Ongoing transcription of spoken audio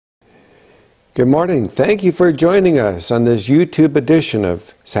Good morning. Thank you for joining us on this YouTube edition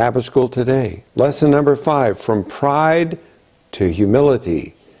of Sabbath School Today. Lesson number 5, From Pride to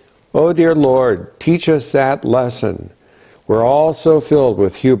Humility. Oh dear Lord, teach us that lesson. We're all so filled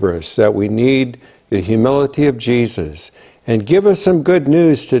with hubris that we need the humility of Jesus. And give us some good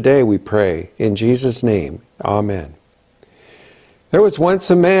news today, we pray. In Jesus' name, amen. There was once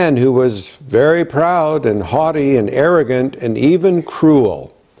a man who was very proud and haughty and arrogant and even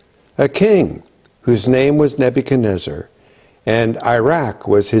cruel. A king whose name was Nebuchadnezzar, and Iraq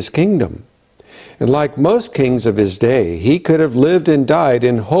was his kingdom. And like most kings of his day, he could have lived and died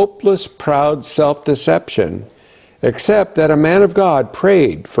in hopeless, proud self-deception, except that a man of God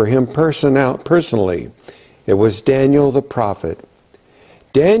prayed for him personally. It was Daniel the prophet.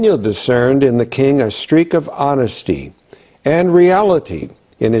 Daniel discerned in the king a streak of honesty and reality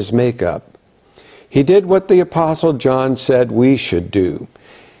in his makeup. He did what the Apostle John said we should do.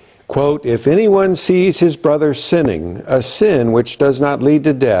 Quote, if anyone sees his brother sinning, a sin which does not lead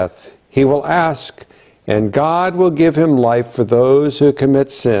to death, he will ask, and God will give him life for those who commit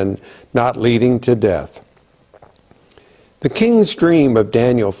sin not leading to death. The king's dream of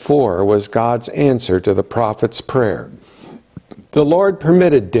Daniel 4 was God's answer to the prophet's prayer. The Lord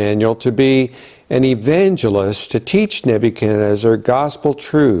permitted Daniel to be an evangelist to teach Nebuchadnezzar gospel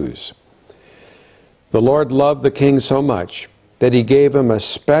truths. The Lord loved the king so much that he gave him a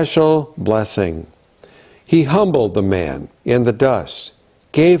special blessing. He humbled the man in the dust,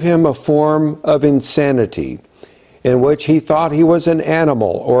 gave him a form of insanity in which he thought he was an animal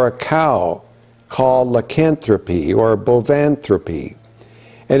or a cow, called lycanthropy or bovanthropy.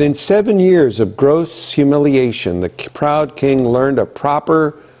 And in 7 years of gross humiliation, the proud king learned a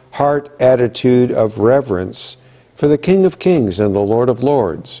proper heart attitude of reverence for the King of Kings and the Lord of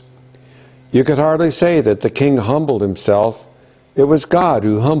Lords. You could hardly say that the king humbled himself. It was God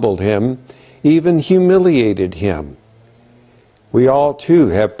who humbled him, even humiliated him. We all too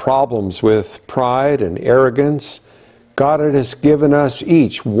have problems with pride and arrogance. God has given us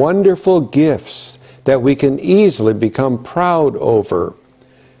each wonderful gifts that we can easily become proud over.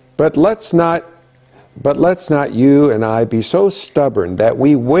 But let's not you and I be so stubborn that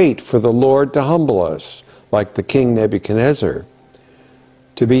we wait for the Lord to humble us, like the king Nebuchadnezzar.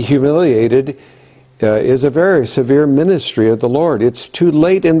 To be humiliated is a very severe ministry of the Lord. It's too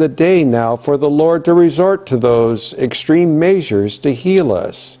late in the day now for the Lord to resort to those extreme measures to heal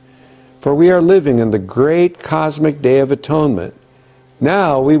us. For we are living in the great cosmic day of atonement.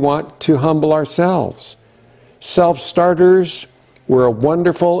 Now we want to humble ourselves. Self-starters were a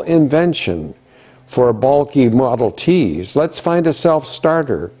wonderful invention for bulky Model Ts. Let's find a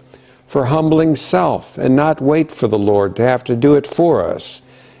self-starter for humbling self and not wait for the Lord to have to do it for us,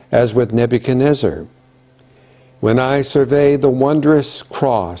 as with Nebuchadnezzar. When I survey the wondrous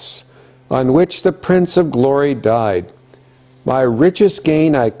cross on which the Prince of Glory died, my richest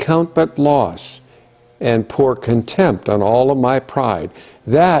gain I count but loss, and pour contempt on all of my pride.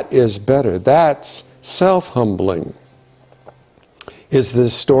 That is better. That's self-humbling. Is the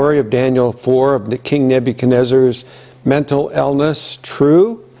story of Daniel 4 of King Nebuchadnezzar's mental illness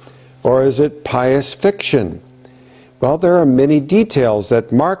true, or is it pious fiction? Well, there are many details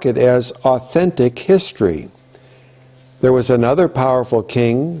that mark it as authentic history. There was another powerful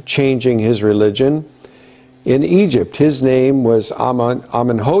king changing his religion. In Egypt, his name was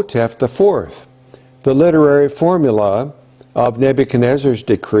Amenhotep IV. The literary formula of Nebuchadnezzar's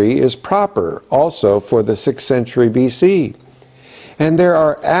decree is proper also for the 6th century BC. And there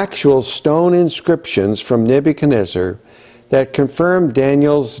are actual stone inscriptions from Nebuchadnezzar that confirm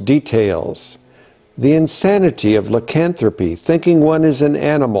Daniel's details. The insanity of lycanthropy, thinking one is an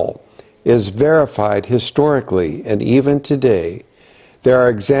animal, is verified historically and even today. There are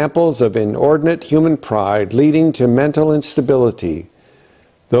examples of inordinate human pride leading to mental instability.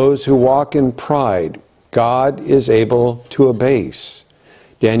 Those who walk in pride, God is able to abase.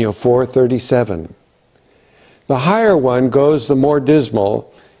 Daniel 4:37. The higher one goes, the more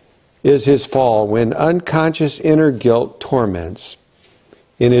dismal is his fall when unconscious inner guilt torments.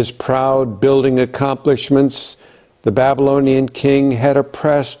 In his proud building accomplishments, the Babylonian king had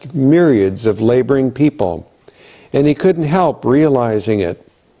oppressed myriads of laboring people, and he couldn't help realizing it.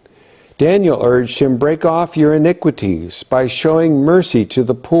 Daniel urged him, break off your iniquities by showing mercy to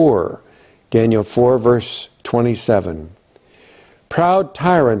the poor. Daniel 4, verse 27. Proud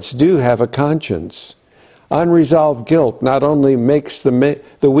tyrants do have a conscience. Unresolved guilt not only makes the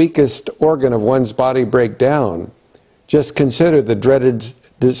weakest organ of one's body break down. Just consider the dreaded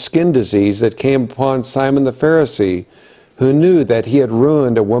skin disease that came upon Simon the Pharisee, who knew that he had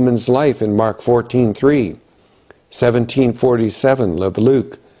ruined a woman's life in Mark 14:3, 17:47 of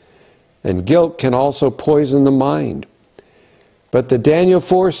Luke. and guilt can also poison the mind. But the Daniel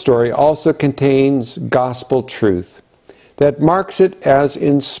 4 story also contains gospel truth that marks it as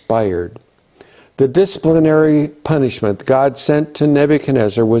inspired. The disciplinary punishment God sent to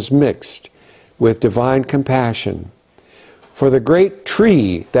Nebuchadnezzar was mixed with divine compassion. For the great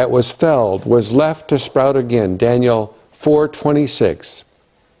tree that was felled was left to sprout again, Daniel 4:26.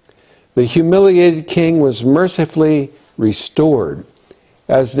 The humiliated king was mercifully restored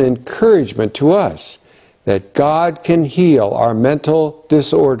as an encouragement to us that God can heal our mental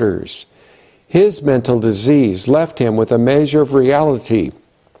disorders. His mental disease left him with a measure of reality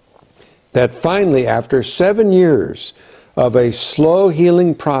that finally, after 7 years of a slow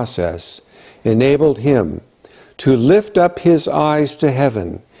healing process, enabled him to lift up his eyes to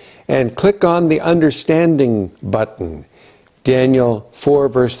heaven and click on the understanding button. Daniel 4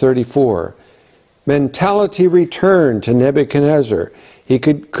 verse 34. Mentality returned to Nebuchadnezzar. He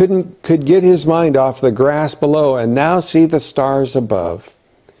could get his mind off the grass below and now see the stars above.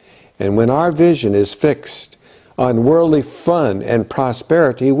 And when our vision is fixed on worldly fun and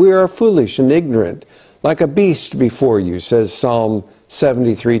prosperity, we are foolish and ignorant, like a beast before you, says Psalm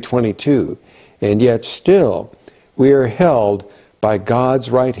 73:22. And yet still we are held by God's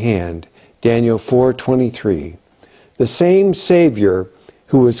right hand, Daniel 4:23. The same Savior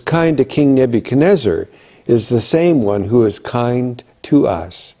who was kind to King Nebuchadnezzar is the same one who is kind to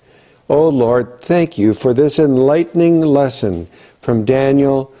us. Oh Lord, thank you for this enlightening lesson from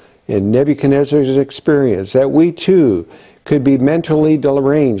Daniel and Nebuchadnezzar's experience, that we too could be mentally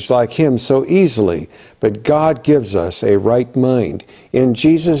deranged like him so easily, but God gives us a right mind. In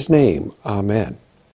Jesus' name, amen.